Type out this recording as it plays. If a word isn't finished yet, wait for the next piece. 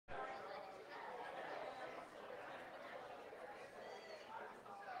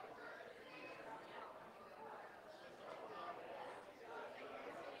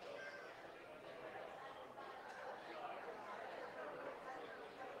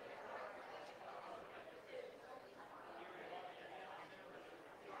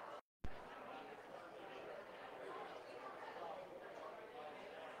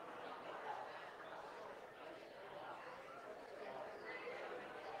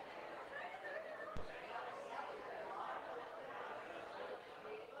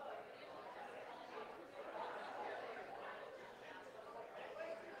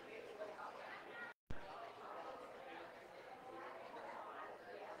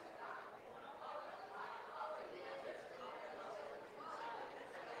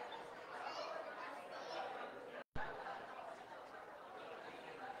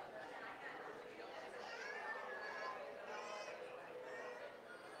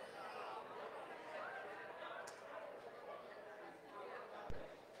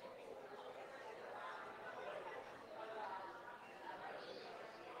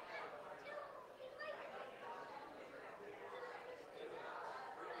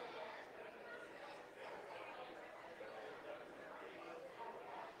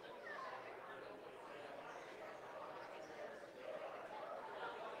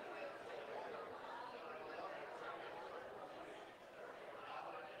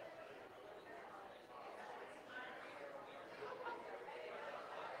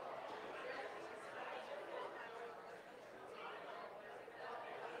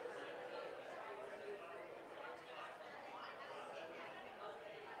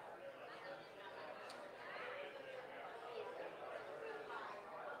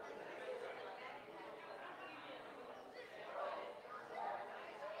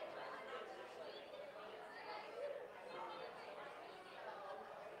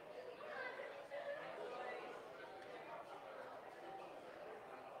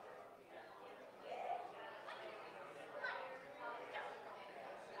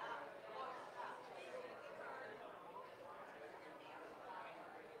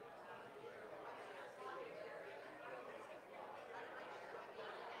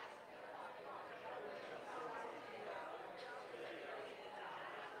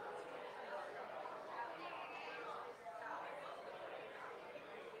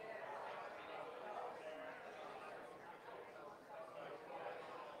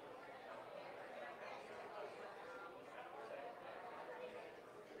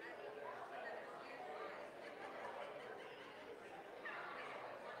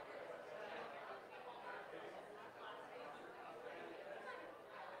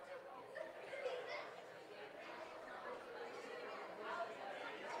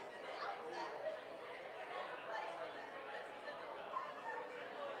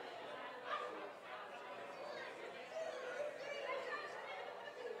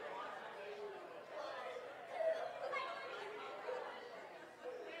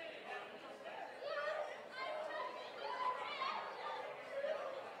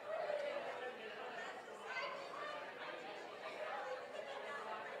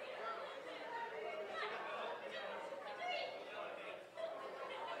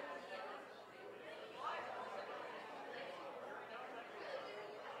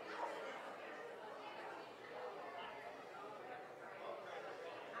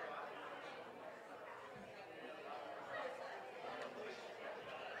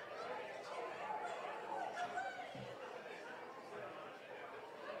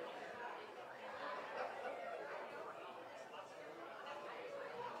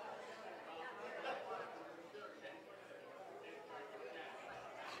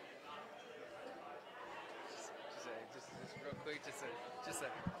Wait just a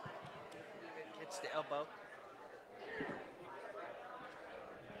catch the elbow.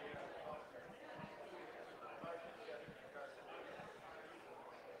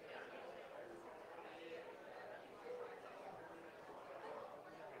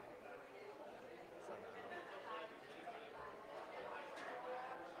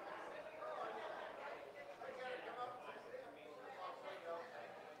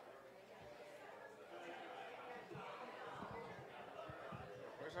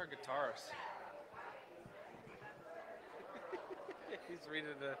 Where's our guitarist? He's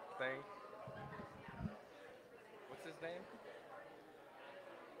reading the thing. What's his name?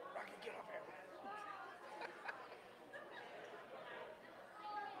 Rocky, get up here.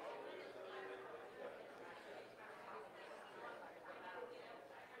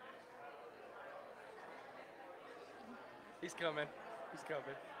 He's coming. He's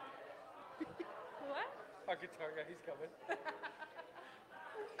coming. What? Our guitar guy, he's coming.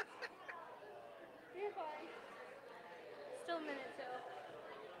 You're fine. Still a minute till.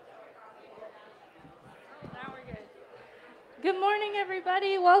 Now we're good. Good morning,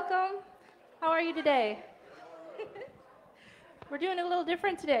 everybody. Welcome. How are you today? We're doing a little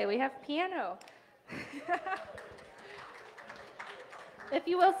different today. We have piano. If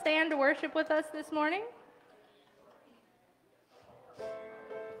you will stand to worship with us this morning.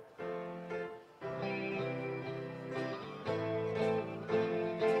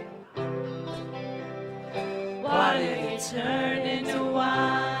 Water gets turned into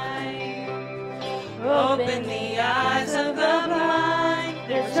wine. Open the eyes of the blind.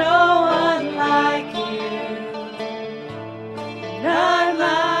 There's no one like you. None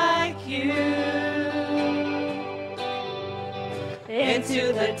like you.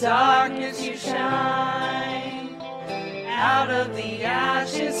 Into the darkness you shine. Out of the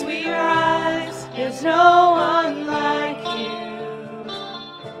ashes we rise. There's no one like you.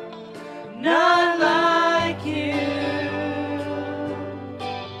 None like you.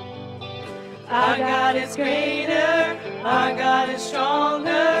 Our God is greater, our God is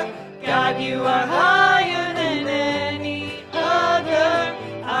stronger. God, you are higher than any other.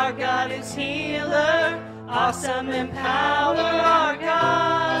 Our God is healer, awesome in power. Our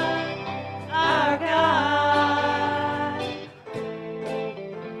God, our God.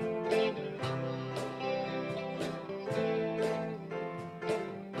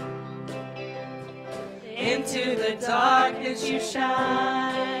 Into the darkness you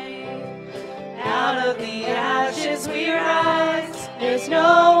shine. Out of the ashes we rise. There's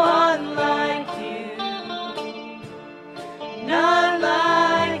no one like you. None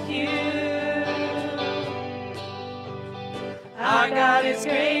like you. Our God is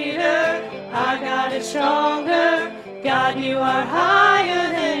greater. Our God is stronger. God, you are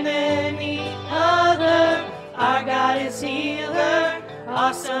higher than any other. Our God is healer.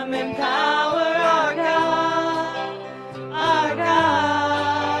 Awesome in power. Our God. Our God.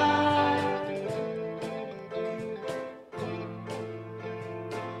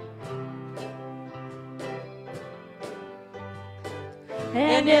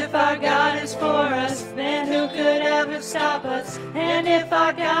 And if our God is for us, then who could ever stop us? And if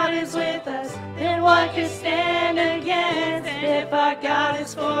our God is with us, then what could stand against? And if our God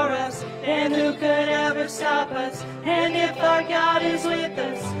is for us, then who could ever stop us? And if our God is with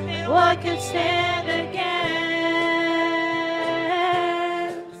us, then what could stand against?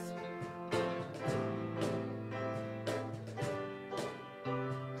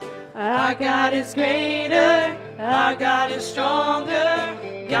 Our God is greater, our God is stronger.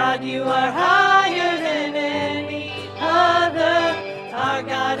 God, you are higher than any other. Our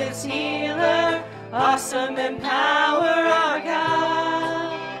God is healer, awesome in power. Our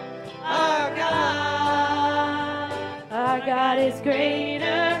God, our God. Our God is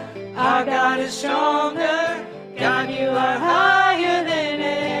greater, our God is stronger. God, you are higher than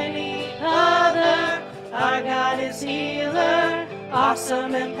any other. Our God is healer,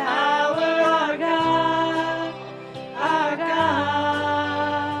 awesome in power. Our God, our God.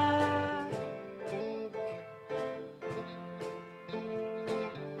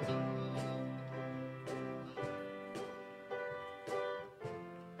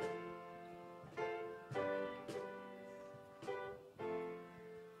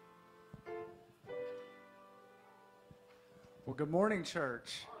 Well, good morning,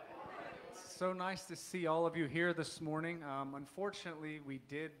 church. It's so nice to see all of you here this morning. Unfortunately, we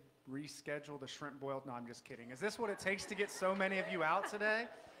did reschedule the shrimp boil. No, I'm just kidding. Is this what it takes to get so many of you out today?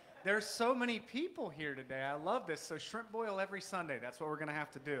 There's so many people here today. I love this. So shrimp boil every Sunday. That's what we're going to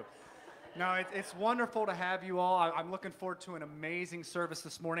have to do. No, it's wonderful to have you all. I'm looking forward to an amazing service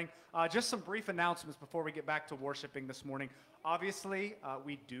this morning. Just some brief announcements before we get back to worshiping this morning. Obviously,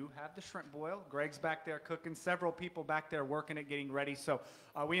 we do have the shrimp boil. Greg's back there cooking. Several people back there working it, getting ready. So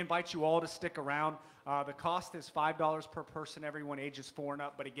we invite you all to stick around. The cost is $5 per person, everyone ages 4 and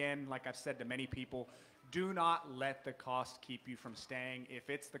up. But again, like I've said to many people, do not let the cost keep you from staying. If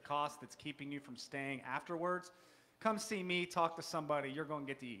it's the cost that's keeping you from staying afterwards, come see me, talk to somebody. You're going to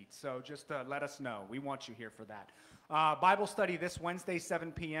get to eat. So just let us know. We want you here for that. Bible study this Wednesday,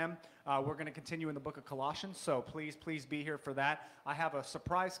 7 p.m. We're going to continue in the book of Colossians. So please be here for that. I have a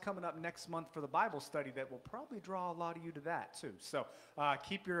surprise coming up next month for the Bible study that will probably draw a lot of you to that too. So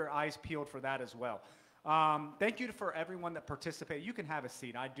keep your eyes peeled for that as well. Thank you for everyone that participated. You can have a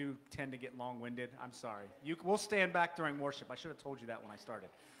seat. I do tend to get long-winded. I'm sorry. We'll stand back during worship. I should have told you that when I started.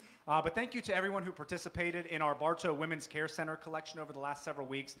 But thank you to everyone who participated in our Bartow Women's Care Center collection over the last several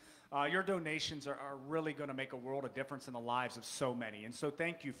weeks. Your donations are really going to make a world of difference in the lives of so many, and so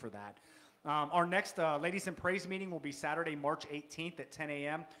thank you for that. Our next Ladies in Praise meeting will be Saturday, March 18th at 10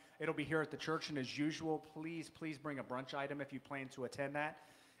 a.m. It'll be here at the church, and as usual, please bring a brunch item if you plan to attend that.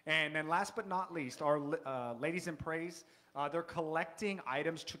 And then last but not least, our Ladies in Praise, they're collecting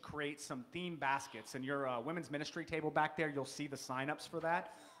items to create some theme baskets. And your women's ministry table back there, you'll see the sign-ups for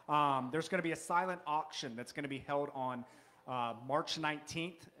that. There's going to be a silent auction that's going to be held on March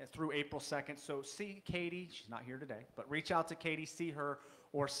 19th through April 2nd. So see Katie. She's not here today, but reach out to Katie, see her,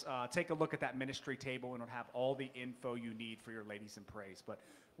 or take a look at that ministry table, and it'll have all the info you need for your Ladies in Praise. But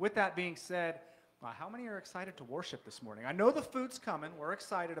with that being said, how many are excited to worship this morning? I know the food's coming. We're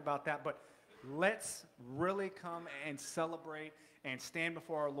excited about that, but let's really come and celebrate and stand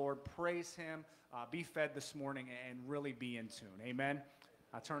before our Lord, praise Him, be fed this morning, and really be in tune. Amen.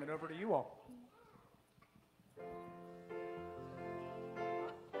 I turn it over to you all.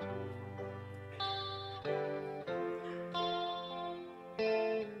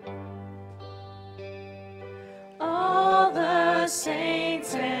 All the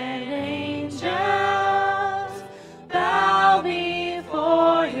saints and angels bow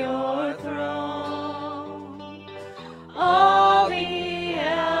before your throne. All the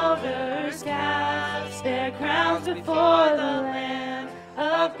elders cast their crowns before the Lamb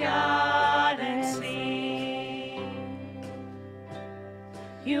of God and sing,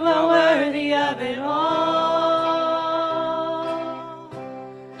 you are worthy of it all.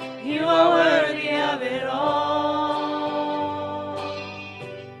 You are worthy of it all.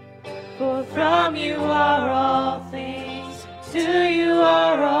 For from you are all things, to you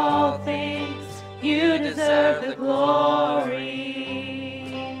are all things. You deserve the glory.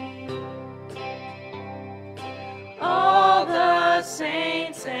 All the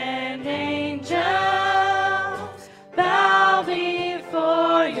saints and angels bow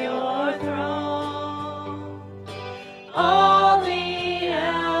before your throne. All the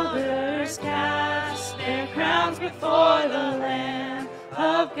elders cast their crowns before the Lamb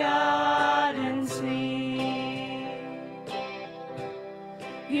of God and sing,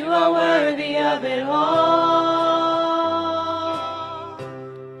 you are worthy of it all.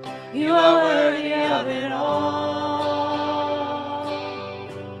 You are worthy of it all.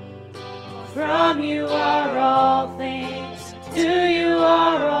 From you are all things, to you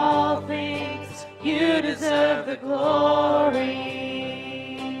are all things. You deserve the glory.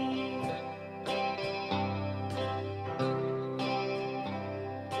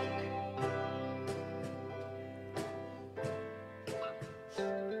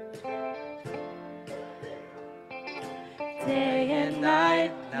 Day and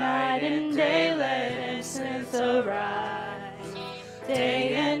night, night and day, let incense arise.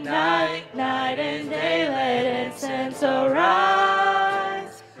 Day and night, night and day, let incense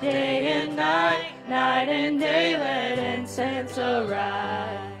arise. Day and night, night and day, let incense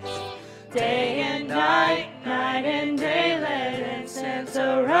arise. Day and night, night and day, let incense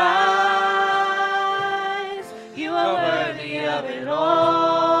arise. You are worthy of it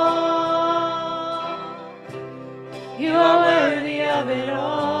all. You are worthy of it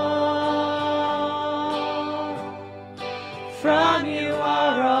all. From you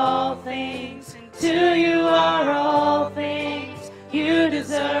are all things, and to you are all things. You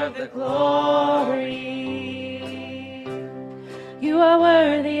deserve the glory. You are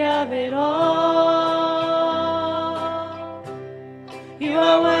worthy of it all. You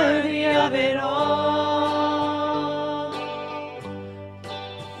are worthy of it all.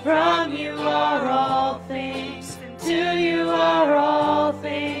 From you are all things, and to you are all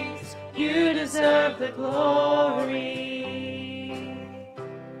things. You deserve the glory.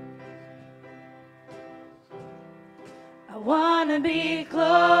 I wanna be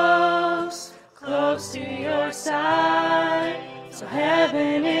close, close to your side. So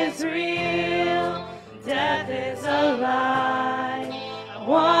heaven is real, death is a lie. I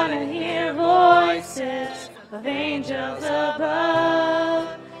wanna hear voices of angels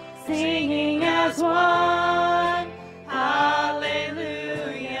above, singing as one. Hallelujah,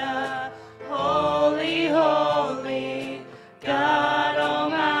 holy, holy, God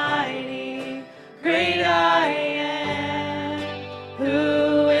Almighty, great I am,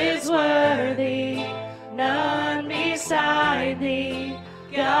 who is worthy, none beside thee,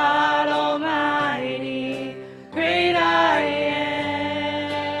 God Almighty, great I am.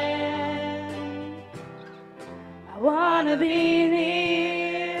 I wanna be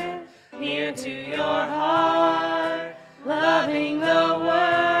near, near to your heart, loving the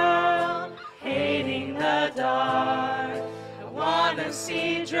world, hating the dark. I wanna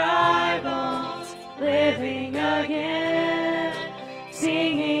see dry bones living again,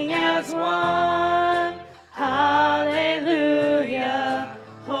 singing as one. Hallelujah,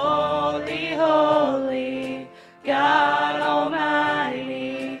 holy, holy, God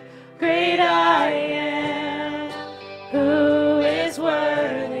Almighty, great I am, who is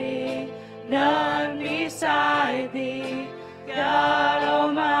worthy, none beside thee, God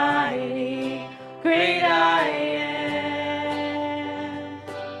Almighty, great I am.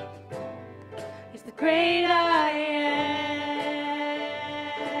 He's the great I am.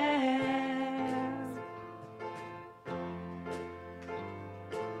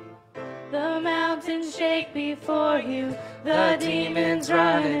 The mountains shake before you, the demons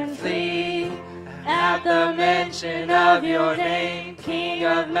run and flee. At the mention of your name, King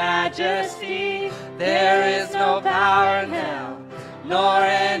of majesty, there is no power in hell, nor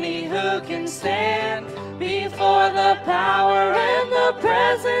any who can stand before the power and the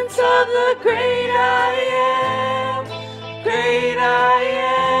presence of the great I am. Great I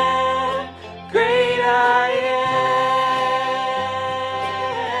am, great I am.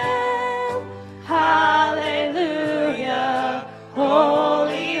 Hallelujah,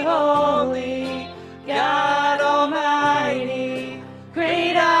 holy, holy, God Almighty,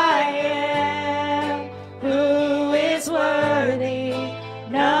 great I am, who is worthy,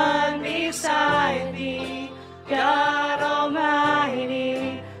 none beside thee, God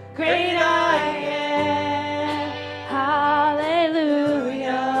Almighty, great I am.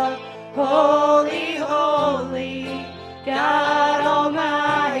 Hallelujah, holy, holy, God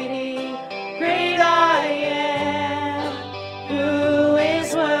Almighty, great I am, who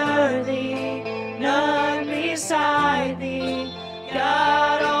is worthy, none beside thee,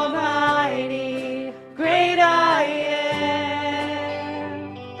 God Almighty, great I am.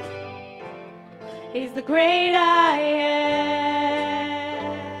 He's the great I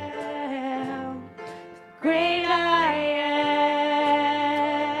am, great I am.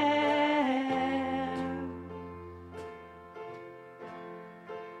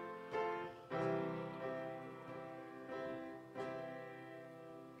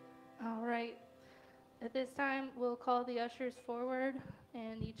 All right. At this time, we'll call the ushers forward,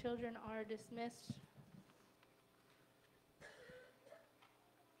 and the children are dismissed.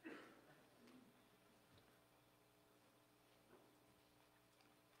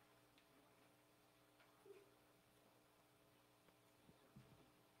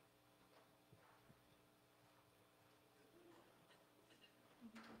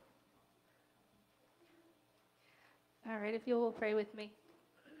 All right, if you will pray with me.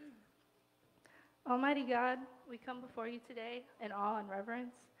 Almighty God, we come before you today in awe and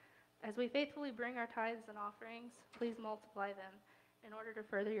reverence. As we faithfully bring our tithes and offerings, please multiply them in order to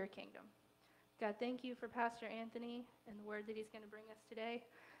further your kingdom. God, thank you for Pastor Anthony and the word that he's going to bring us today,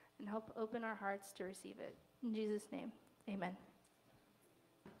 and help open our hearts to receive it. In Jesus' name, amen.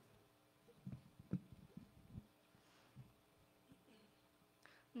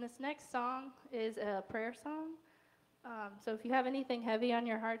 And this next song is a prayer song. So if you have anything heavy on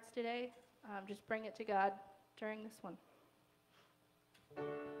your hearts today, just bring it to God during this one.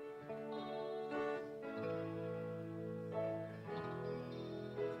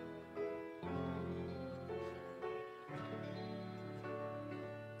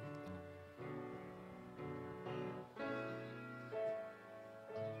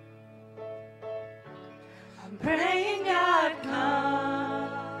 I'm praying God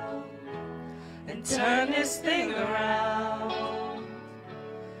come and turn this thing around.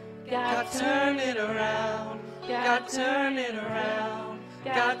 God turn it around. God turn it around.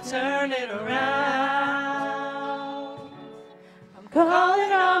 God turn it around. I'm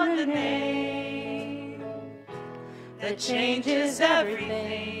calling on the name that changes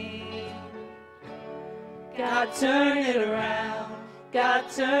everything. God, turn it around. God,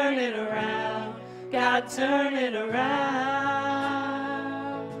 turn it around. God, turn it around.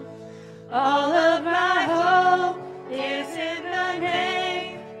 All of my hope is in the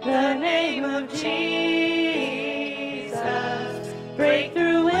name of Jesus.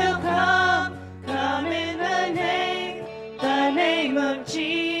 Breakthrough will come in the name of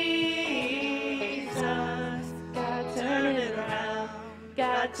Jesus. God, turn it around.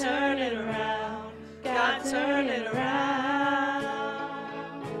 God, turn it around. God, turn it around.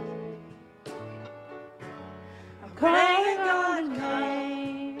 I'm crying on the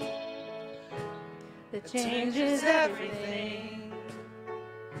name that changes everything.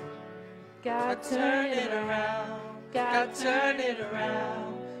 God, turn it around. God, turn it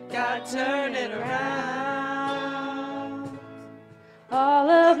around. God, turn it around. All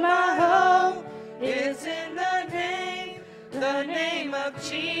of my hope is in the name of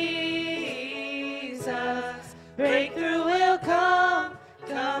Jesus. Breakthrough will come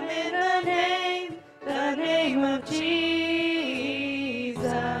in the name of Jesus.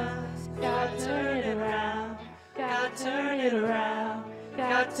 God, turn it around. God, turn it around.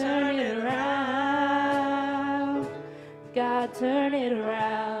 God, turn it around. God, turn it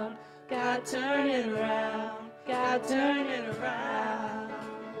around. God, turn it around. God, turn it around.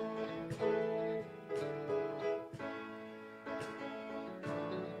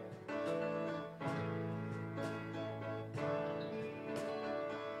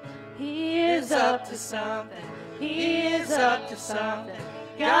 He is up to something. He is up to something.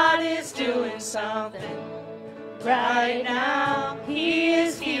 God is doing something. Right now, He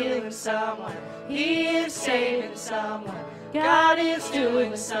is healing someone. He is saving someone. God is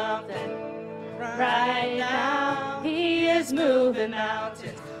doing something. Right now, He is moving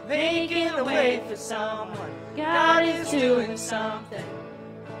mountains, making a way for someone. God is doing something.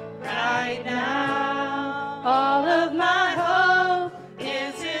 Right now, all of my hope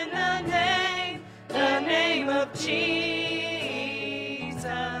is in the name of Jesus.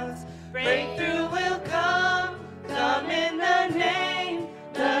 Breakthrough will come in the name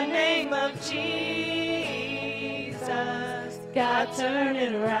of Jesus. God, turn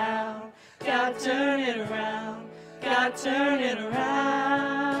it around. God, turn it around. God, turn it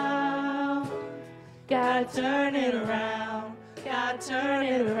around. God, turn it around. God, turn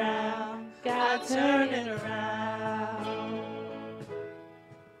it around. God, turn it around.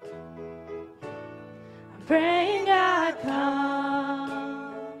 I'm praying God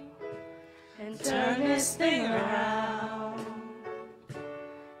come and turn this thing around.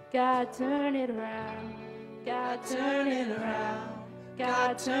 God, turn it around. God, turn it around.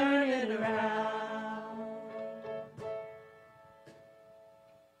 God, turn it around.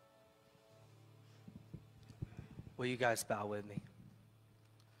 Will you guys bow with me?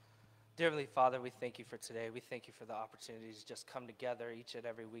 Dear Heavenly Father, we thank you for today. We thank you for the opportunity to just come together each and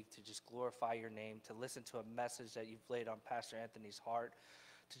every week to just glorify your name, to listen to a message that you've laid on Pastor Anthony's heart,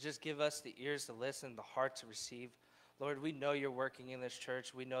 to just give us the ears to listen, the heart to receive. Lord, we know you're working in this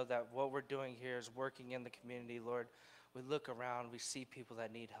church. We know that what we're doing here is working in the community, Lord. We look around, we see people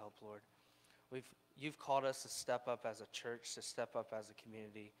that need help, Lord. You've called us to step up as a church, to step up as a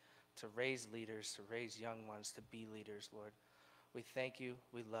community, to raise leaders, to raise young ones, to be leaders, Lord. We thank you,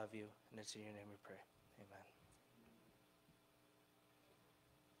 we love you, and it's in your name we pray. Amen.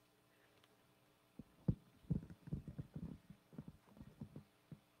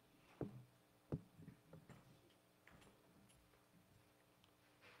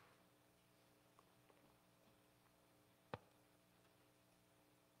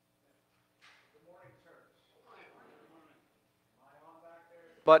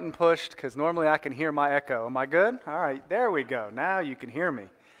 Button pushed, because normally I can hear my echo. Am I good? All right, there we go. Now you can hear me.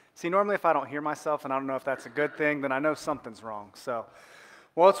 See, normally if I don't hear myself, and I don't know if that's a good thing, then I know something's wrong. So,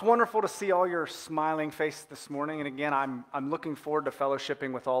 well, it's wonderful to see all your smiling faces this morning. And again, I'm looking forward to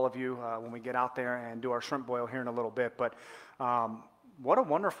fellowshipping with all of you when we get out there and do our shrimp boil here in a little bit. But what a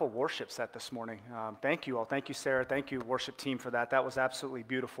wonderful worship set this morning. Thank you all. Thank you, Sarah. Thank you, worship team, for that. That was absolutely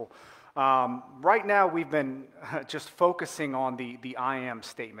beautiful. Right now, we've been just focusing on the I am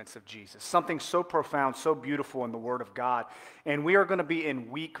statements of Jesus, something so profound, so beautiful in the Word of God. And we are going to be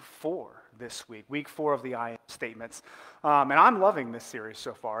in week 4 this week, week 4 of the I am statements. And I'm loving this series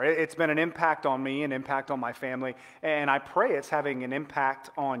so far. It's been an impact on me, an impact on my family, and I pray it's having an impact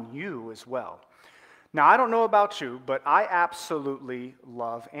on you as well. Now, I don't know about you, but I absolutely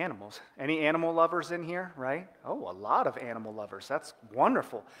love animals. Any animal lovers in here, right? Oh, a lot of animal lovers. That's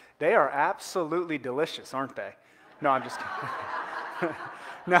wonderful. They are absolutely delicious, aren't they? No, I'm just kidding.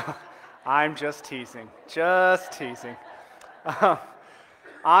 No, I'm just teasing. Just teasing.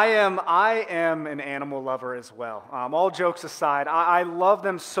 I am an animal lover as well. All jokes aside, I love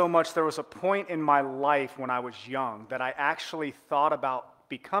them so much. There was a point in my life when I was young that I actually thought about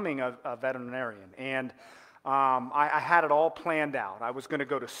becoming a veterinarian. And I had it all planned out. I was going to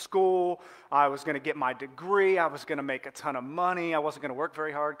go to school. I was going to get my degree. I was going to make a ton of money. I wasn't going to work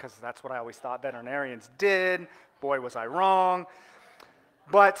very hard because that's what I always thought veterinarians did. Boy, was I wrong.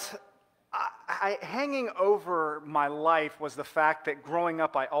 But hanging over my life was the fact that growing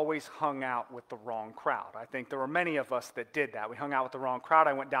up, I always hung out with the wrong crowd. I think there were many of us that did that. We hung out with the wrong crowd.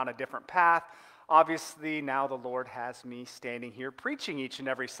 I went down a different path. Obviously, now the Lord has me standing here preaching each and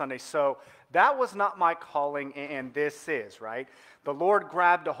every Sunday. So that was not my calling, and this is, right? The Lord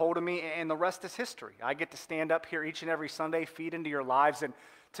grabbed a hold of me, and the rest is history. I get to stand up here each and every Sunday, feed into your lives, and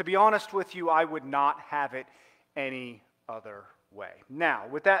to be honest with you, I would not have it any other way. Now,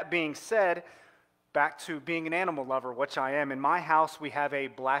 with that being said, back to being an animal lover, which I am. In my house, we have a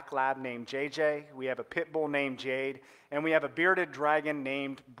black lab named JJ, we have a pit bull named Jade, and we have a bearded dragon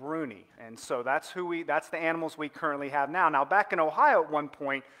named Bruni. And so that's the animals we currently have now. Now, back in Ohio at one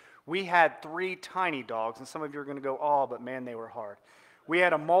point, we had 3 tiny dogs, and some of you are going to go, oh, but man, they were hard. We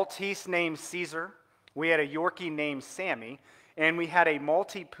had a Maltese named Caesar, we had a Yorkie named Sammy, and we had a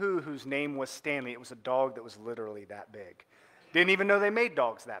Maltipoo whose name was Stanley. It was a dog that was literally that big. Didn't even know they made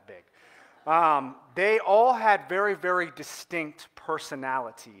dogs that big. They all had very, very distinct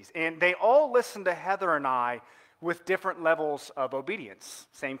personalities, and they all listened to Heather and I with different levels of obedience.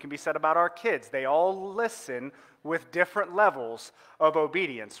 Same can be said about our kids. They all listen with different levels of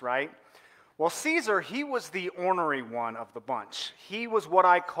obedience, right? Well, Caesar, he was the ornery one of the bunch. He was what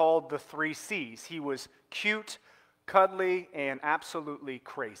I called the 3 C's. He was cute, cuddly, and absolutely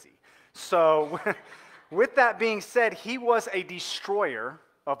crazy. So with that being said, he was a destroyer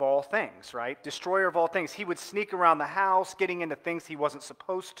of all things, right? Destroyer of all things. He would sneak around the house, getting into things he wasn't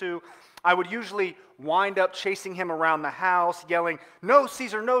supposed to. I would usually wind up chasing him around the house, yelling, "No,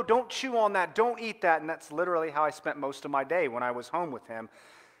 Caesar, no, don't chew on that, don't eat that." And that's literally how I spent most of my day when I was home with him.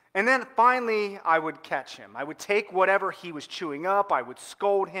 And then finally, I would catch him. I would take whatever he was chewing up, I would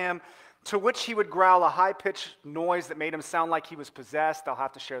scold him, to which he would growl a high-pitched noise that made him sound like he was possessed. I'll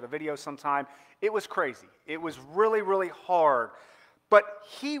have to share the video sometime. It was crazy. It was really, really hard. But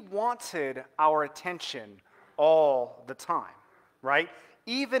he wanted our attention all the time, right?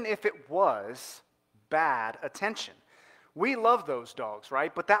 Even if it was bad attention. We love those dogs,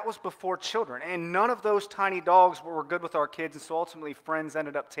 right? But that was before children. And none of those tiny dogs were good with our kids. And so ultimately, friends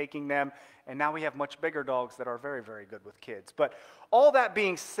ended up taking them. And now we have much bigger dogs that are very, very good with kids. But all that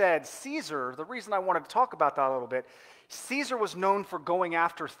being said, Caesar, the reason I wanted to talk about that a little bit, Caesar was known for going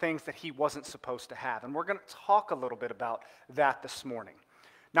after things that he wasn't supposed to have. And we're going to talk a little bit about that this morning.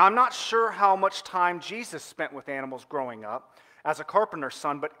 Now, I'm not sure how much time Jesus spent with animals growing up as a carpenter's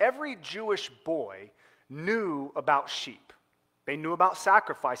son, but every Jewish boy knew about sheep. They knew about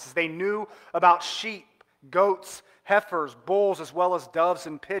sacrifices. They knew about sheep, goats, heifers, bulls, as well as doves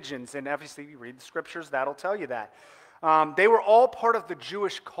and pigeons. And obviously, you read the scriptures, that'll tell you that. They were all part of the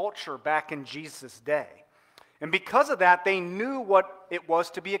Jewish culture back in Jesus' day. And because of that, they knew what it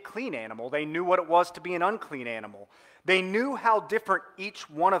was to be a clean animal. They knew what it was to be an unclean animal. They knew how different each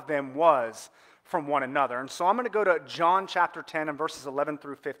one of them was from one another. And so I'm going to go to John chapter 10 and verses 11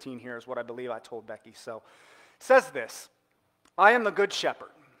 through 15 here is what I believe I told Becky. So it says this, "I am the good shepherd.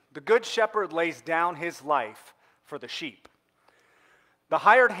 The good shepherd lays down his life for the sheep. The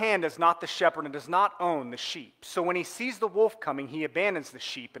hired hand is not the shepherd and does not own the sheep. So when he sees the wolf coming, he abandons the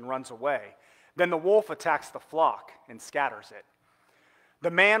sheep and runs away. Then the wolf attacks the flock and scatters it.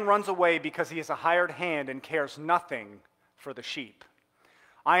 The man runs away because he is a hired hand and cares nothing for the sheep.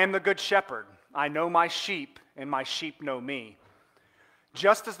 I am the good shepherd. I know my sheep, and my sheep know me.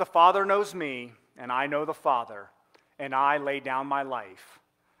 Just as the Father knows me, and I know the Father, and I lay down my life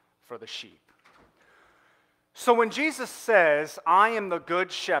for the sheep." So when Jesus says, "I am the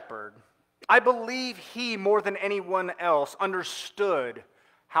good shepherd," I believe he, more than anyone else, understood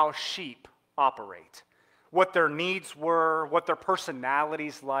how sheep operate, what their needs were, what their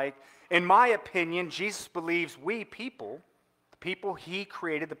personalities like. In my opinion, Jesus believes we people, the people he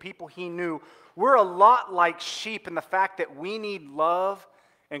created, the people he knew, we're a lot like sheep in the fact that we need love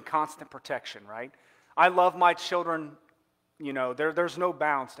and constant protection, right? I love my children. You know, there's no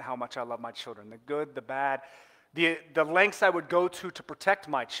bounds to how much I love my children, the good, the bad, the lengths I would go to protect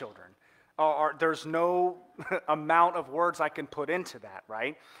my children. There's no amount of words I can put into that,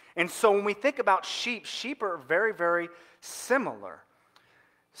 right? And so when we think about sheep, sheep are very, very similar.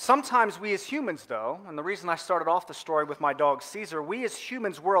 Sometimes we as humans, though, and the reason I started off the story with my dog Caesar, we as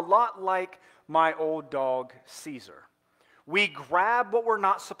humans, we're a lot like my old dog Caesar. We grab what we're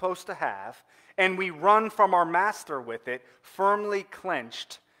not supposed to have, and we run from our master with it firmly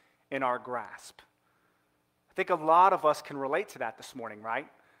clenched in our grasp. I think a lot of us can relate to that this morning, right?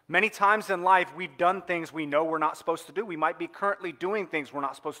 Many times in life, we've done things we know we're not supposed to do. We might be currently doing things we're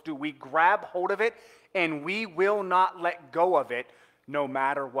not supposed to do. We grab hold of it, and we will not let go of it no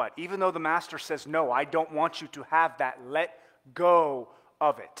matter what. Even though the master says, no, I don't want you to have that. Let go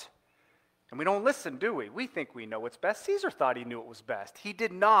of it. And we don't listen, do we? We think we know what's best. Caesar thought he knew what was best. He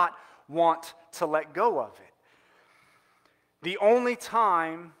did not want to let go of it. The only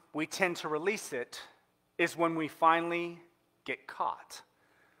time we tend to release it is when we finally get caught.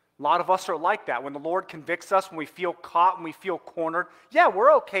 A lot of us are like that. When the Lord convicts us, when we feel caught, when we feel cornered, yeah,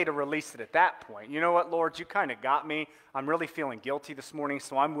 we're okay to release it at that point. You know what, Lord, you kind of got me. I'm really feeling guilty this morning,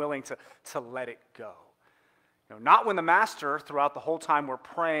 so I'm willing to let it go. You know, not when the master, throughout the whole time we're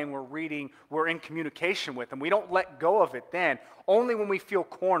praying, we're reading, we're in communication with him. We don't let go of it then, only when we feel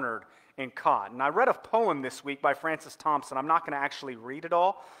cornered and caught. And I read a poem this week by Francis Thompson. I'm not going to actually read it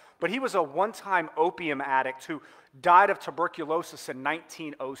all, but he was a one-time opium addict who died of tuberculosis in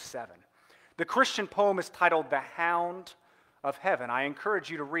 1907. The Christian poem is titled The Hound of Heaven. I encourage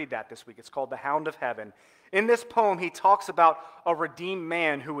you to read that this week. It's called The Hound of Heaven. In this poem, he talks about a redeemed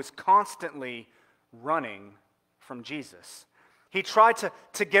man who was constantly running from Jesus. He tried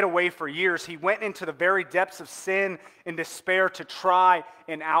to get away for years. He went into the very depths of sin and despair to try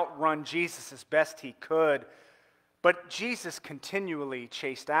and outrun Jesus as best he could. But Jesus continually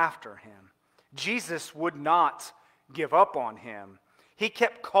chased after him. Jesus would not give up on him. He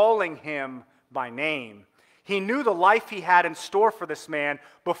kept calling him by name. He knew the life he had in store for this man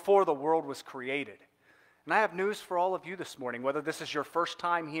before the world was created. And I have news for all of you this morning, whether this is your first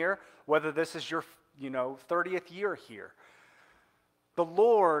time here, whether this is your 30th year here. The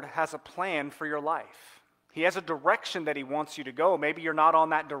Lord has a plan for your life. He has a direction that he wants you to go. Maybe you're not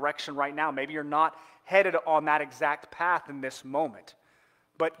on that direction right now. Maybe you're not headed on that exact path in this moment.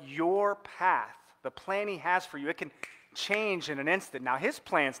 But your path, the plan he has for you, it can change in an instant. Now, his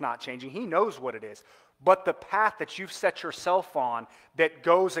plan's not changing. He knows what it is. But the path that you've set yourself on that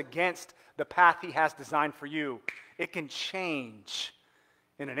goes against the path he has designed for you, it can change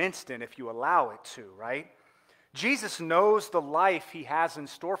in an instant if you allow it to, right? Jesus knows the life he has in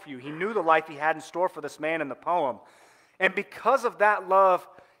store for you. He knew the life he had in store for this man in the poem. And because of that love,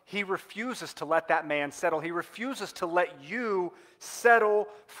 he refuses to let that man settle. He refuses to let you settle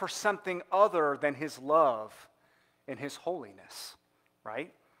for something other than his love and his holiness,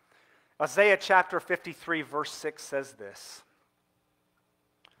 right? Isaiah chapter 53, verse 6 says this: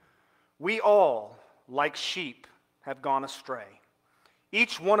 "We all, like sheep, have gone astray.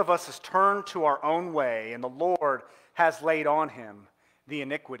 Each one of us has turned to our own way, and the Lord has laid on him the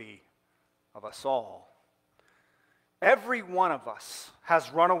iniquity of us all." Every one of us has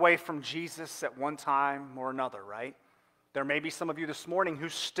run away from Jesus at one time or another, right? There may be some of you this morning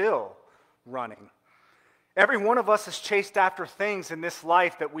who's still running. Every one of us has chased after things in this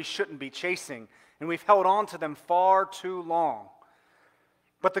life that we shouldn't be chasing, and we've held on to them far too long.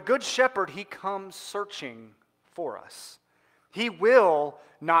 But the Good Shepherd, he comes searching for us. He will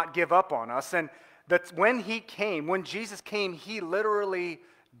not give up on us. And that when Jesus came, he literally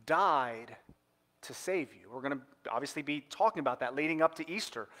died to save you. We're going to obviously be talking about that leading up to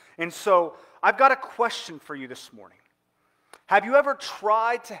Easter. And so I've got a question for you this morning. Have you ever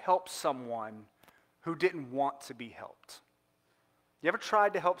tried to help someone who didn't want to be helped? You ever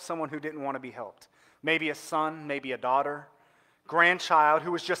tried to help someone who didn't want to be helped? Maybe a son, maybe a daughter, grandchild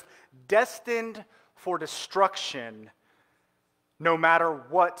who was just destined for destruction no matter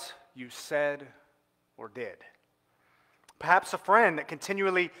what you said or did. Perhaps a friend that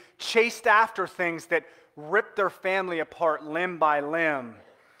continually chased after things that ripped their family apart limb by limb.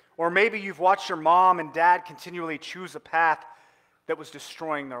 Or maybe you've watched your mom and dad continually choose a path that was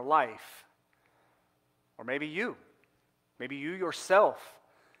destroying their life. Or maybe you yourself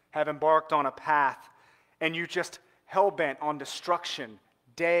have embarked on a path and you just hell-bent on destruction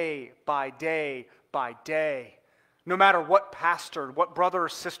day by day by day. No matter what pastor, what brother or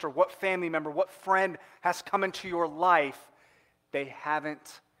sister, what family member, what friend has come into your life, they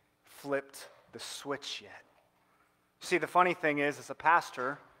haven't flipped the switch yet. See, the funny thing is, as a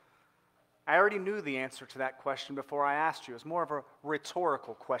pastor, I already knew the answer to that question before I asked you. It's more of a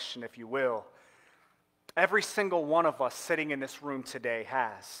rhetorical question, if you will. Every single one of us sitting in this room today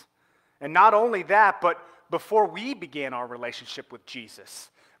has. And not only that, but before we began our relationship with Jesus,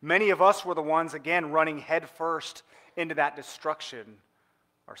 many of us were the ones, again, running headfirst into that destruction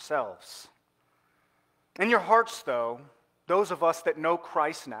ourselves. In your hearts, though, those of us that know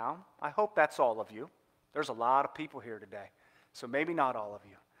Christ now, I hope that's all of you. There's a lot of people here today. So maybe not all of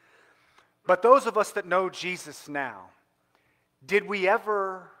you. But those of us that know Jesus now, did we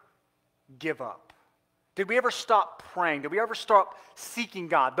ever give up? Did we ever stop praying? Did we ever stop seeking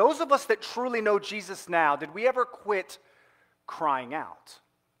God? Those of us that truly know Jesus now, did we ever quit crying out?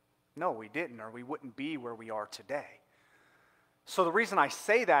 No, we didn't, or we wouldn't be where we are today. So the reason I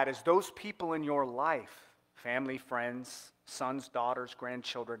say that is those people in your life, family, friends, sons, daughters,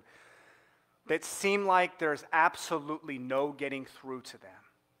 grandchildren, that seem like there's absolutely no getting through to them.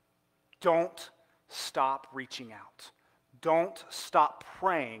 Don't stop reaching out. Don't stop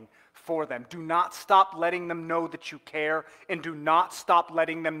praying for them. Do not stop letting them know that you care, and do not stop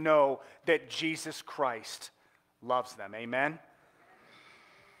letting them know that Jesus Christ loves them. Amen?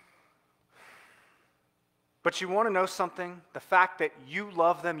 But you want to know something? The fact that you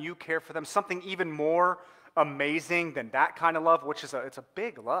love them, you care for them, something even more amazing than that kind of love, which is it's a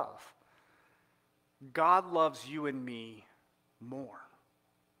big love. God loves you and me more.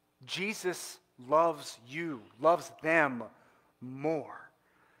 Jesus loves you, loves them more.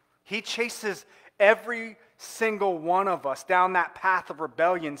 He chases every single one of us down that path of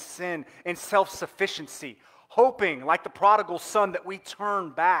rebellion, sin, and self-sufficiency, hoping, like the prodigal son, that we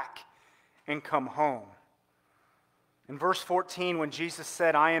turn back and come home. In verse 14, when Jesus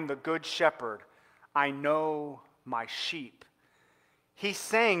said, I am the good shepherd, I know my sheep, he's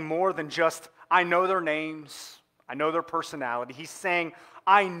saying more than just, I know their names, I know their personality. He's saying,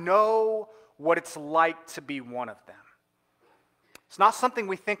 I know what it's like to be one of them. It's not something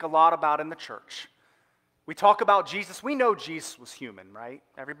we think a lot about in the church. We talk about Jesus. We know Jesus was human, right?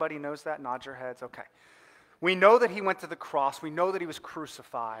 Everybody knows that? Nod your heads. Okay. We know that he went to the cross. We know that he was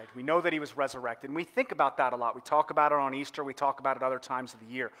crucified. We know that he was resurrected. And we think about that a lot. We talk about it on Easter. We talk about it other times of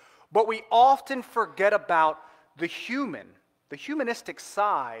the year. But we often forget about the humanistic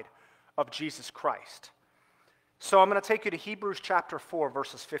side of Jesus Christ. So I'm going to take you to Hebrews chapter 4,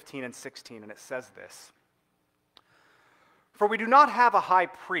 verses 15 and 16, and it says this. For we do not have a high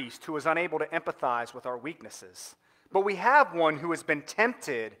priest who is unable to empathize with our weaknesses, but we have one who has been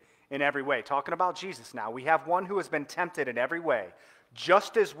tempted in every way. Talking about Jesus now. We have one who has been tempted in every way,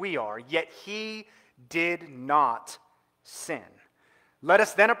 just as we are, yet he did not sin. Let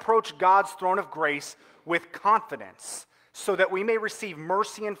us then approach God's throne of grace with confidence, so that we may receive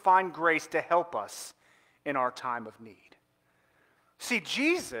mercy and find grace to help us in our time of need. See,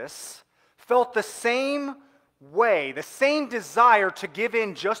 Jesus felt the same way, the same desire to give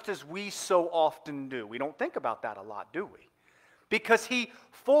in just as we so often do. We don't think about that a lot, do we? Because he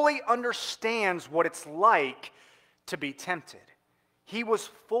fully understands what it's like to be tempted. He was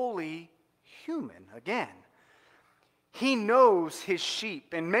fully human again. He knows his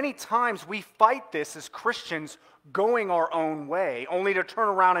sheep, and many times we fight this as Christians going our own way, only to turn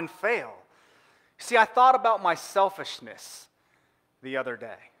around and fail. See, I thought about my selfishness the other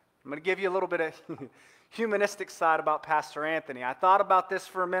day. I'm going to give you a little bit of humanistic side about Pastor Anthony. I thought about this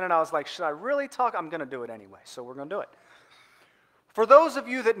for a minute. I was like, should I really talk? I'm going to do it anyway, so we're going to do it. For those of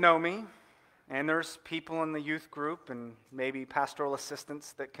you that know me, and there's people in the youth group and maybe pastoral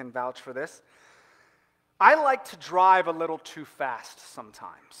assistants that can vouch for this, I like to drive a little too fast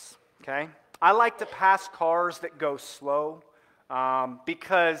sometimes, okay? I like to pass cars that go slow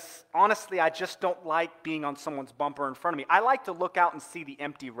because, honestly, I just don't like being on someone's bumper in front of me. I like to look out and see the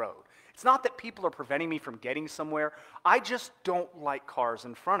empty road. It's not that people are preventing me from getting somewhere. I just don't like cars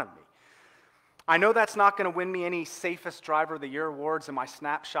in front of me. I know that's not going to win me any Safest Driver of the Year awards, and my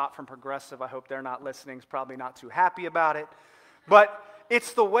snapshot from Progressive, I hope they're not listening, is probably not too happy about it. But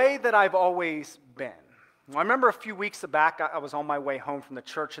it's the way that I've always been. I remember a few weeks back, I was on my way home from the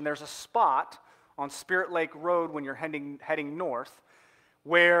church, and there's a spot on Spirit Lake Road when you're heading north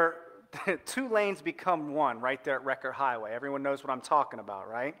where 2 lanes become 1 right there at Wrecker Highway. Everyone knows what I'm talking about,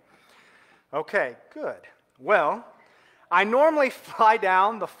 right? Okay, good. Well, I normally fly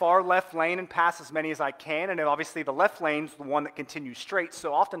down the far left lane and pass as many as I can, and obviously the left lane's the one that continues straight,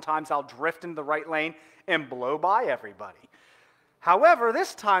 so oftentimes I'll drift into the right lane and blow by everybody. However,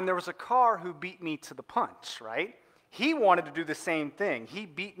 this time there was a car who beat me to the punch, right? He wanted to do the same thing. He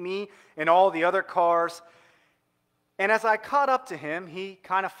beat me and all the other cars. And as I caught up to him, he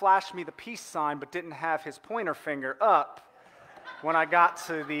kind of flashed me the peace sign but didn't have his pointer finger up when I got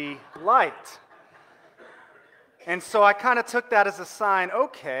to the light. And so I kind of took that as a sign,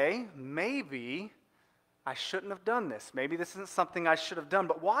 okay, maybe I shouldn't have done this. Maybe this isn't something I should have done.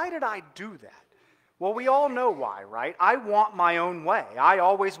 But why did I do that? Well, we all know why, right? I want my own way. I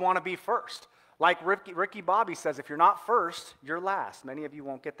always want to be first. Like Ricky Bobby says, if you're not first, you're last. Many of you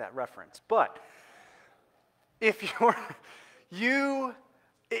won't get that reference. But if you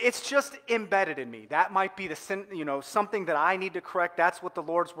It's just embedded in me. That might be the sin, something that I need to correct. That's what the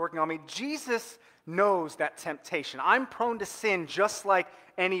Lord's working on me. Jesus knows that temptation. I'm prone to sin just like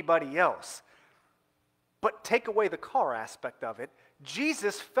anybody else. But take away the car aspect of it.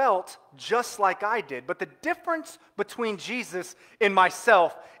 Jesus felt just like I did. But the difference between Jesus and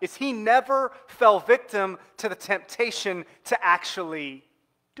myself is he never fell victim to the temptation to actually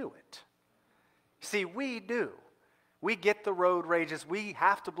do it. See, we do. We get the road rages. We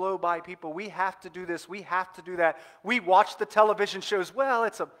have to blow by people. We have to do this. We have to do that. We watch the television shows. Well,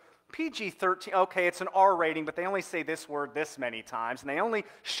 it's a PG-13. Okay, it's an R rating, but they only say this word this many times, and they only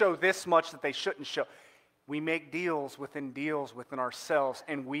show this much that they shouldn't show. We make deals within ourselves,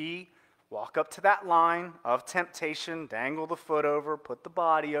 and we walk up to that line of temptation, dangle the foot over, put the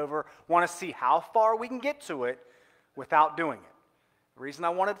body over, want to see how far we can get to it without doing it. The reason I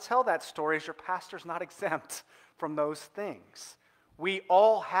wanted to tell that story is your pastor's not exempt from those things. We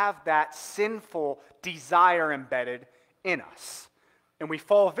all have that sinful desire embedded in us. And we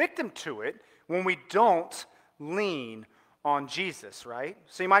fall victim to it when we don't lean on Jesus, right?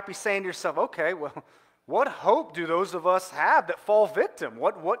 So you might be saying to yourself, okay, well, what hope do those of us have that fall victim?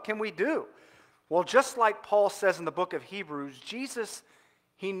 What can we do? Well, just like Paul says in the book of Hebrews, Jesus,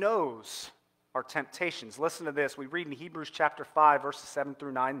 he knows our temptations. Listen to this. We read in Hebrews chapter 5, verses 7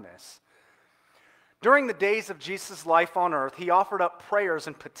 through 9 this. During the days of Jesus' life on earth, he offered up prayers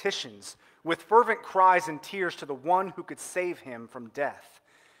and petitions with fervent cries and tears to the one who could save him from death.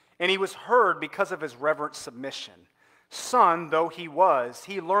 And he was heard because of his reverent submission. Son though he was,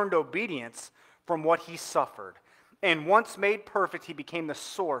 he learned obedience from what he suffered. And once made perfect, he became the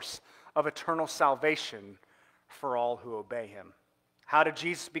source of eternal salvation for all who obey him. How did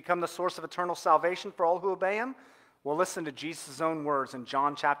Jesus become the source of eternal salvation for all who obey him? Well, listen to Jesus' own words in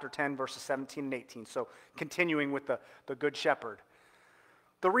John chapter 10, verses 17 and 18. So continuing with the Good Shepherd.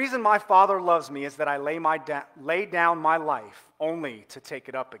 The reason my Father loves me is that I lay down my life only to take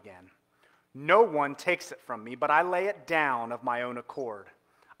it up again. No one takes it from me, but I lay it down of my own accord.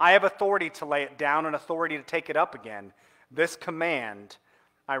 I have authority to lay it down and authority to take it up again. This command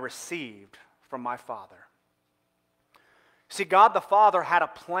I received from my Father. See, God the Father had a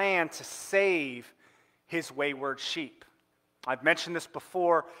plan to save his wayward sheep. I've mentioned this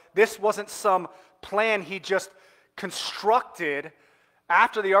before. This wasn't some plan he just constructed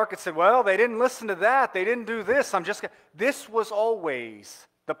after the ark had said, well, they didn't listen to that. They didn't do this. This was always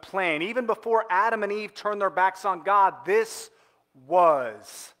the plan. Even before Adam and Eve turned their backs on God, this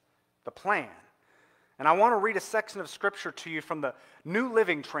was the plan. And I want to read a section of scripture to you from the New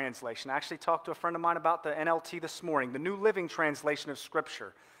Living Translation. I actually talked to a friend of mine about the NLT this morning, the New Living Translation of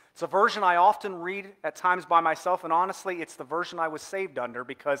Scripture. It's a version I often read at times by myself, and honestly, it's the version I was saved under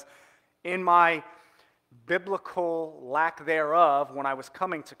because in my biblical lack thereof, when I was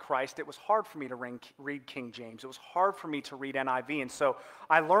coming to Christ, it was hard for me to read King James. It was hard for me to read NIV, and so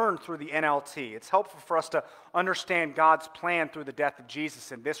I learned through the NLT. It's helpful for us to understand God's plan through the death of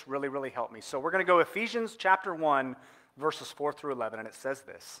Jesus, and this really, really helped me. So we're going to go Ephesians chapter 1, verses 4 through 11, and it says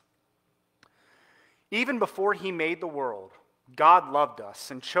this. Even before he made the world, God loved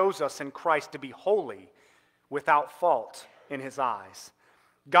us and chose us in Christ to be holy, without fault in his eyes.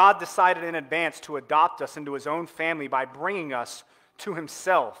 God decided in advance to adopt us into his own family by bringing us to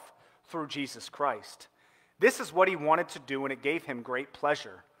himself through Jesus Christ. This is what he wanted to do, and it gave him great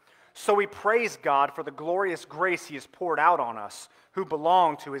pleasure. So we praise God for the glorious grace he has poured out on us who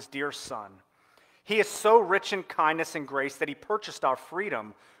belong to his dear Son. He is so rich in kindness and grace that he purchased our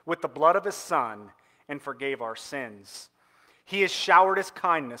freedom with the blood of his Son and forgave our sins. He has showered his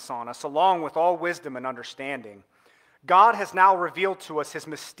kindness on us, along with all wisdom and understanding. God has now revealed to us his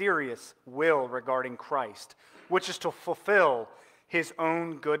mysterious will regarding Christ, which is to fulfill his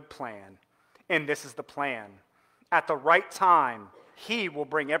own good plan. And this is the plan. At the right time, he will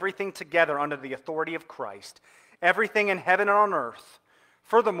bring everything together under the authority of Christ, everything in heaven and on earth.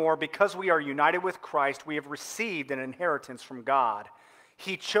 Furthermore, because we are united with Christ, we have received an inheritance from God.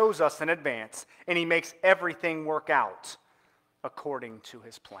 He chose us in advance, and he makes everything work out according to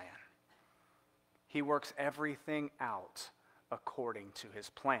his plan. He works everything out according to his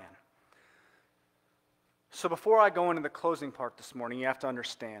plan. So before I go into the closing part this morning, you have to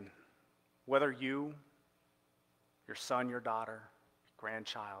understand whether you, your son, your daughter,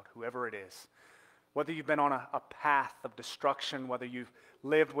 grandchild, whoever it is, whether you've been on a path of destruction, whether you've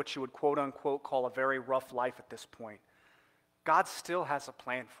lived what you would quote unquote call a very rough life at this point, God still has a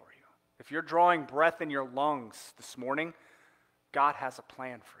plan for you. If you're drawing breath in your lungs this morning, God has a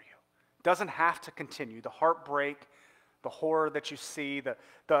plan for you. It doesn't have to continue. The heartbreak, the horror that you see, the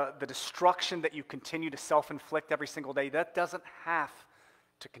destruction that you continue to self-inflict every single day, that doesn't have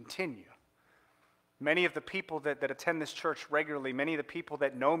to continue. Many of the people that attend this church regularly, many of the people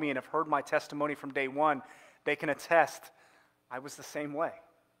that know me and have heard my testimony from day one, they can attest, I was the same way.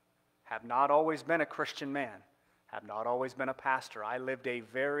 Have not always been a Christian man. Have not always been a pastor. I lived a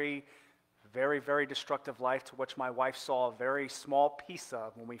very, very, very destructive life to which my wife saw a very small piece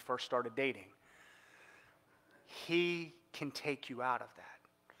of when we first started dating. He can take you out of that.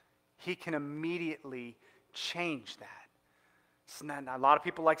 He can immediately change that. A lot of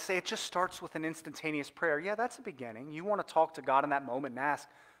people like to say it just starts with an instantaneous prayer. Yeah, that's a beginning. You want to talk to God in that moment and ask,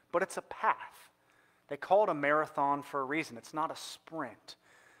 but it's a path. They call it a marathon for a reason. It's not a sprint.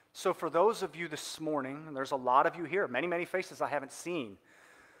 So for those of you this morning, and there's a lot of you here, many, many faces I haven't seen,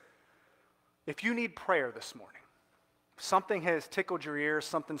 if you need prayer this morning, something has tickled your ears,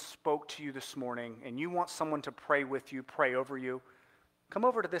 something spoke to you this morning, and you want someone to pray with you, pray over you, come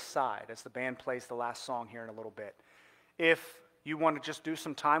over to this side as the band plays the last song here in a little bit. If you want to just do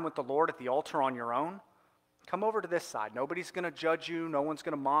some time with the Lord at the altar on your own, come over to this side. Nobody's going to judge you. No one's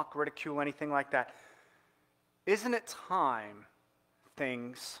going to mock, ridicule, anything like that. Isn't it time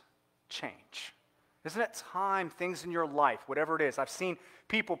things change? Isn't it time things in your life, whatever it is? I've seen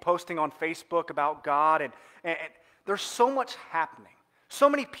people posting on Facebook about God, and there's so much happening. So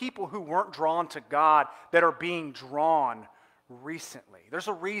many people who weren't drawn to God that are being drawn recently. There's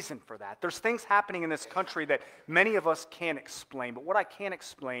a reason for that. There's things happening in this country that many of us can't explain. But what I can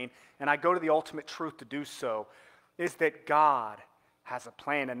explain, and I go to the ultimate truth to do so, is that God has a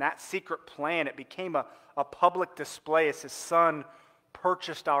plan. And that secret plan, it became a public display as his son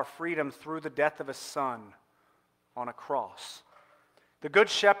purchased our freedom through the death of his son on a cross. The good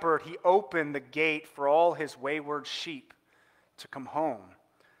shepherd, he opened the gate for all his wayward sheep to come home.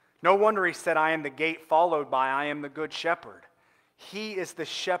 No wonder he said, I am the gate, followed by I am the good shepherd. He is the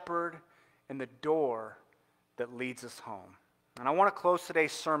shepherd and the door that leads us home. And I want to close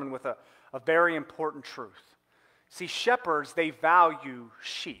today's sermon with a very important truth. See, shepherds, they value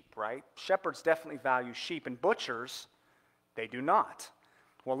sheep, right? Shepherds definitely value sheep, and butchers, they do not.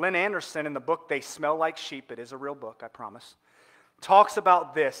 Well, Lynn Anderson, in the book They Smell Like Sheep, it is a real book, I promise, talks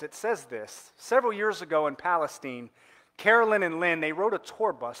about this. It says this: several years ago in Palestine, Carolyn and Lynn, they rode a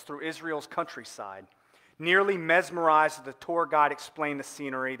tour bus through Israel's countryside. Nearly mesmerized as the tour guide explained the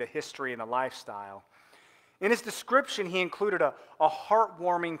scenery, the history, and the lifestyle. In his description, he included a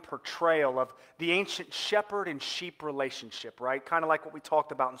heartwarming portrayal of the ancient shepherd and sheep relationship, right? Kind of like what we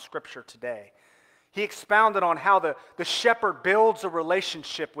talked about in Scripture today. He expounded on how the shepherd builds a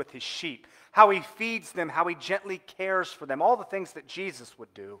relationship with his sheep, how he feeds them, how he gently cares for them, all the things that Jesus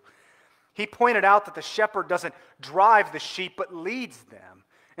would do. He pointed out that the shepherd doesn't drive the sheep, but leads them.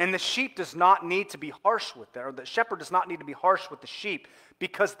 And the sheep does not need to be harsh with them, or the shepherd does not need to be harsh with the sheep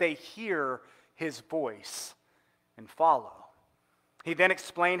because they hear his voice and follow. He then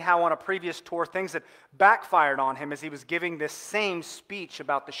explained how on a previous tour things had backfired on him as he was giving this same speech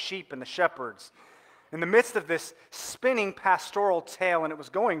about the sheep and the shepherds. In the midst of this spinning pastoral tale, and it was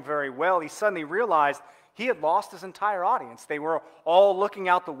going very well, he suddenly realized he had lost his entire audience. They were all looking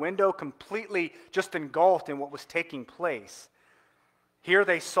out the window, completely just engulfed in what was taking place. Here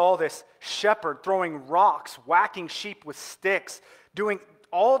they saw this shepherd throwing rocks, whacking sheep with sticks, doing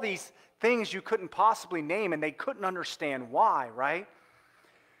all these things you couldn't possibly name, and they couldn't understand why, right?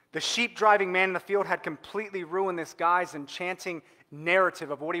 The sheep-driving man in the field had completely ruined this guy's enchanting narrative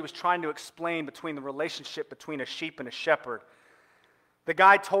of what he was trying to explain between the relationship between a sheep and a shepherd. The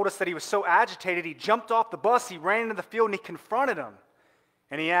guide told us that he was so agitated, he jumped off the bus, he ran into the field, and he confronted him.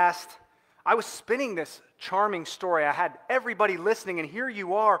 And he asked, I was spinning this charming story. I had everybody listening, and here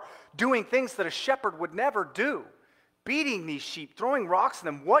you are doing things that a shepherd would never do. Beating these sheep, throwing rocks at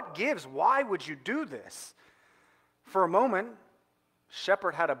them. What gives? Why would you do this? For a moment,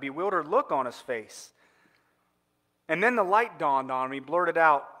 shepherd had a bewildered look on his face. And then the light dawned on him. He blurted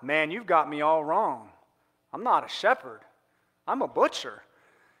out, man, you've got me all wrong. I'm not a shepherd. I'm a butcher.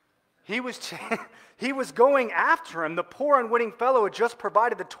 He was going after him. The poor unwitting fellow had just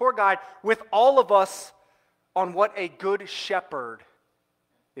provided the tour guide with all of us on what a good shepherd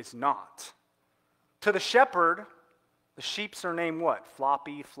is not. To the shepherd, the sheeps are named what?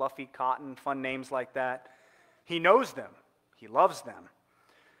 Floppy, Fluffy, Cotton, fun names like that. He knows them. He loves them.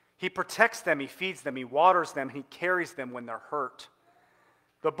 He protects them. He feeds them. He waters them. He carries them when they're hurt.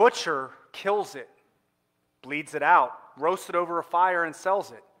 The butcher kills it, bleeds it out, roasts it over a fire, and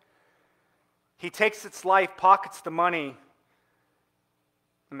sells it. He takes its life, pockets the money,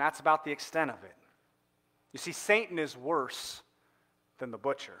 and that's about the extent of it. You see, Satan is worse than the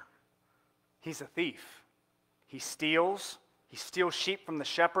butcher. He's a thief. He steals sheep from the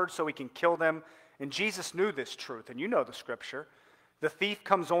shepherd so he can kill them. And Jesus knew this truth, and you know the scripture. The thief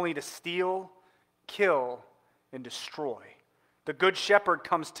comes only to steal, kill, and destroy. The Good Shepherd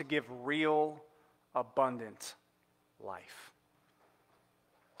comes to give real, abundant life.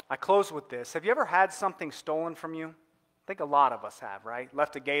 I close with this. Have you ever had something stolen from you? I think a lot of us have, right?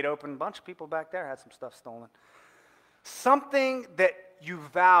 Left a gate open. A bunch of people back there had some stuff stolen. Something that you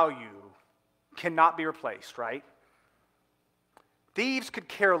value cannot be replaced, right? Thieves could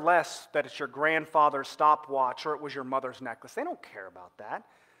care less that it's your grandfather's stopwatch or it was your mother's necklace. They don't care about that.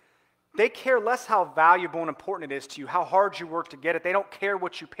 They care less how valuable and important it is to you, how hard you work to get it. They don't care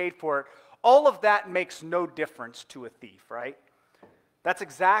what you paid for it. All of that makes no difference to a thief, right? That's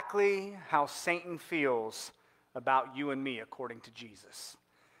exactly how Satan feels about you and me, according to Jesus.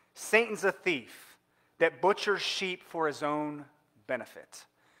 Satan's a thief that butchers sheep for his own benefit.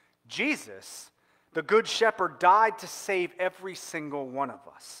 Jesus, the Good Shepherd, died to save every single one of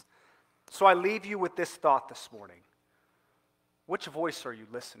us. So I leave you with this thought this morning. Which voice are you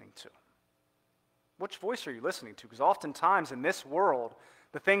listening to? Which voice are you listening to? Because oftentimes in this world,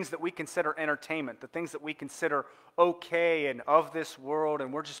 the things that we consider entertainment, the things that we consider okay and of this world,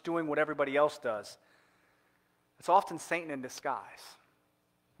 and we're just doing what everybody else does, it's often Satan in disguise.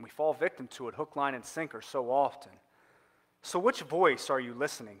 And we fall victim to it, hook, line, and sinker so often. So which voice are you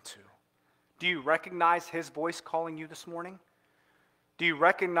listening to? Do you recognize his voice calling you this morning? Do you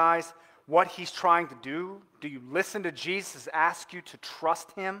recognize what he's trying to do? Do you listen to Jesus ask you to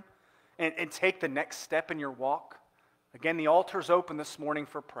trust him and take the next step in your walk? Again, the altar's open this morning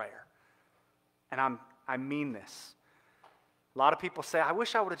for prayer. And I mean this. A lot of people say, I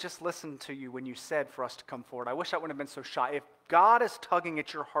wish I would have just listened to you when you said for us to come forward. I wish I wouldn't have been so shy. If God is tugging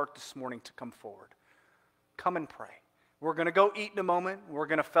at your heart this morning to come forward, come and pray. We're going to go eat in a moment. We're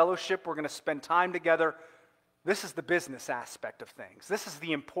going to fellowship. We're going to spend time together. This is the business aspect of things. This is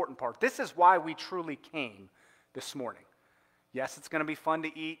the important part. This is why we truly came this morning. Yes, it's going to be fun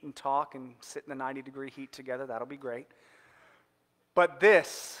to eat and talk and sit in the 90-degree heat together. That'll be great. But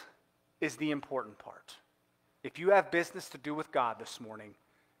this is the important part. If you have business to do with God this morning,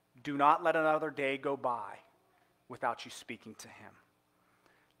 do not let another day go by without you speaking to him.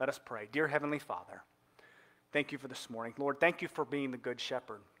 Let us pray. Dear Heavenly Father, thank you for this morning. Lord, thank you for being the Good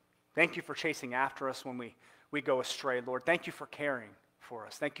Shepherd. Thank you for chasing after us when we go astray. Lord, thank you for caring for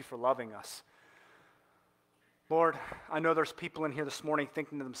us. Thank you for loving us. Lord, I know there's people in here this morning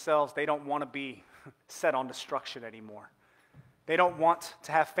thinking to themselves they don't want to be set on destruction anymore. They don't want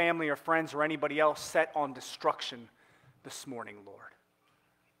to have family or friends or anybody else set on destruction this morning, Lord.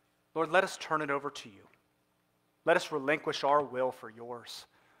 Lord, let us turn it over to you. Let us relinquish our will for yours.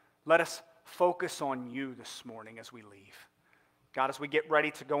 Let us focus on you this morning as we leave. God, as we get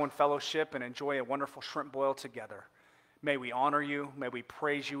ready to go in fellowship and enjoy a wonderful shrimp boil together, may we honor you, may we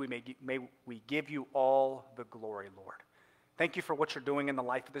praise you, may we give you all the glory, Lord. Thank you for what you're doing in the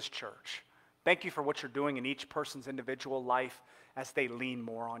life of this church. Thank you for what you're doing in each person's individual life as they lean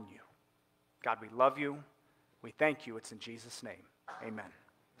more on you. God, we love you. We thank you. It's in Jesus' name. Amen.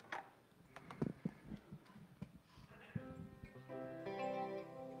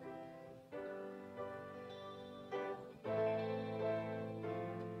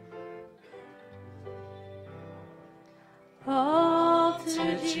 All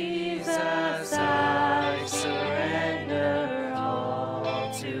to Jesus I surrender,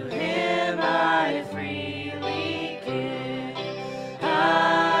 all to him I freely give.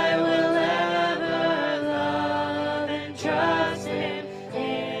 I will ever love and trust him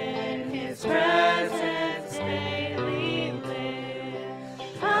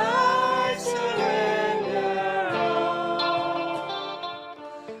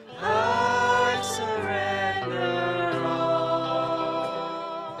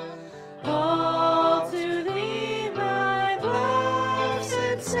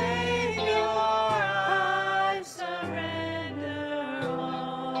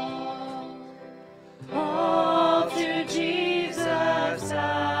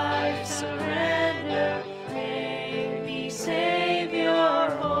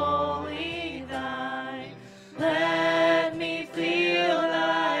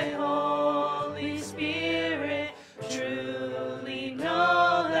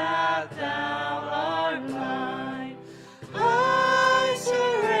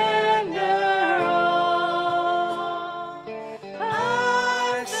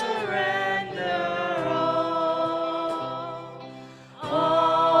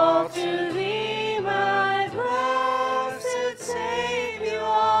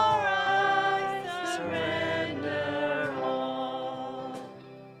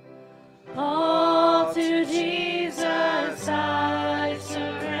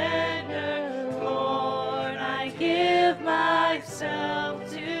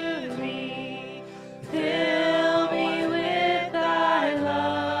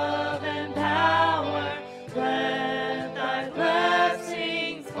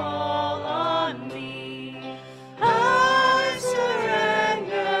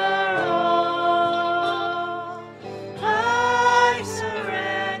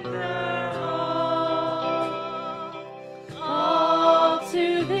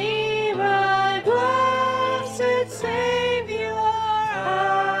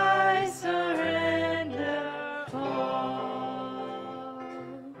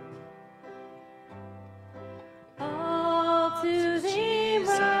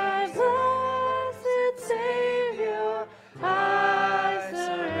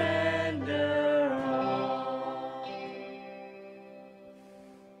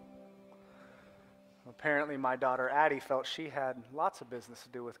Apparently, my daughter Addie felt she had lots of business to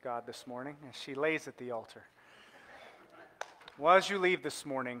do with God this morning as she lays at the altar. Well, as you leave this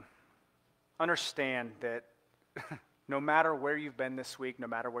morning, understand that no matter where you've been this week, no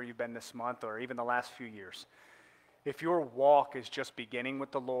matter where you've been this month, or even the last few years, if your walk is just beginning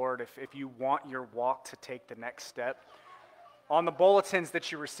with the Lord, if you want your walk to take the next step, on the bulletins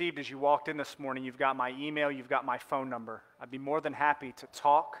that you received as you walked in this morning, you've got my email, you've got my phone number. I'd be more than happy to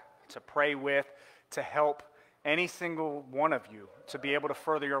talk, to pray with, to help any single one of you to be able to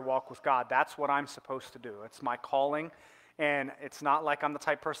further your walk with God. That's what I'm supposed to do. It's my calling, and it's not like I'm the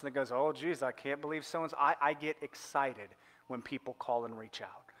type of person that goes, oh, geez, I can't believe so-and-so. I get excited when people call and reach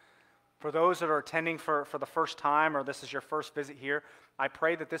out. For those that are attending for the first time, or this is your first visit here, I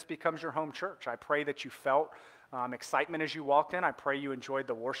pray that this becomes your home church. I pray that you felt excitement as you walked in. I pray you enjoyed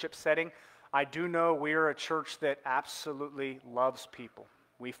the worship setting. I do know we are a church that absolutely loves people.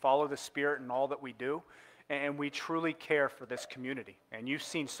 We follow the Spirit in all that we do, and we truly care for this community. And you've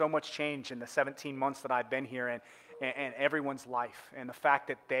seen so much change in the 17 months that I've been here and everyone's life, and the fact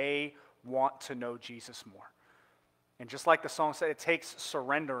that they want to know Jesus more. And just like the song said, it takes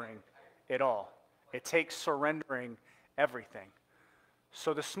surrendering it all. It takes surrendering everything.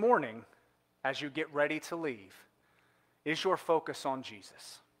 So this morning, as you get ready to leave, is your focus on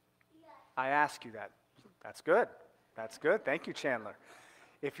Jesus? I ask you that. That's good. That's good. Thank you, Chandler.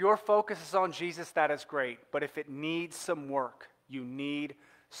 If your focus is on Jesus, that is great. But if it needs some work, you need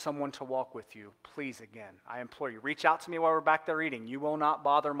someone to walk with you, please, again, I implore you, reach out to me while we're back there eating. You will not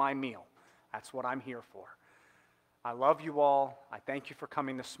bother my meal. That's what I'm here for. I love you all. I thank you for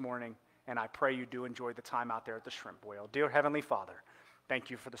coming this morning, and I pray you do enjoy the time out there at the Shrimp Boil. Dear Heavenly Father,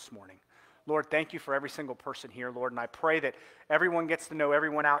 thank you for this morning. Lord, thank you for every single person here, Lord, and I pray that everyone gets to know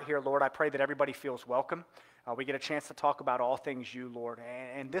everyone out here, Lord. I pray that everybody feels welcome. We get a chance to talk about all things you, Lord.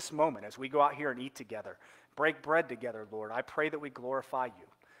 And this moment, as we go out here and eat together, break bread together, Lord, I pray that we glorify you.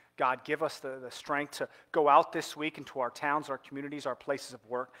 God, give us the strength to go out this week into our towns, our communities, our places of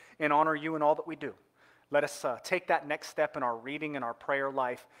work, and honor you in all that we do. Let us take that next step in our reading and our prayer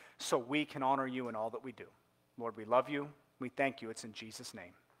life so we can honor you in all that we do. Lord, we love you. We thank you. It's in Jesus'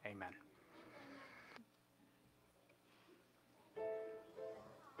 name. Amen.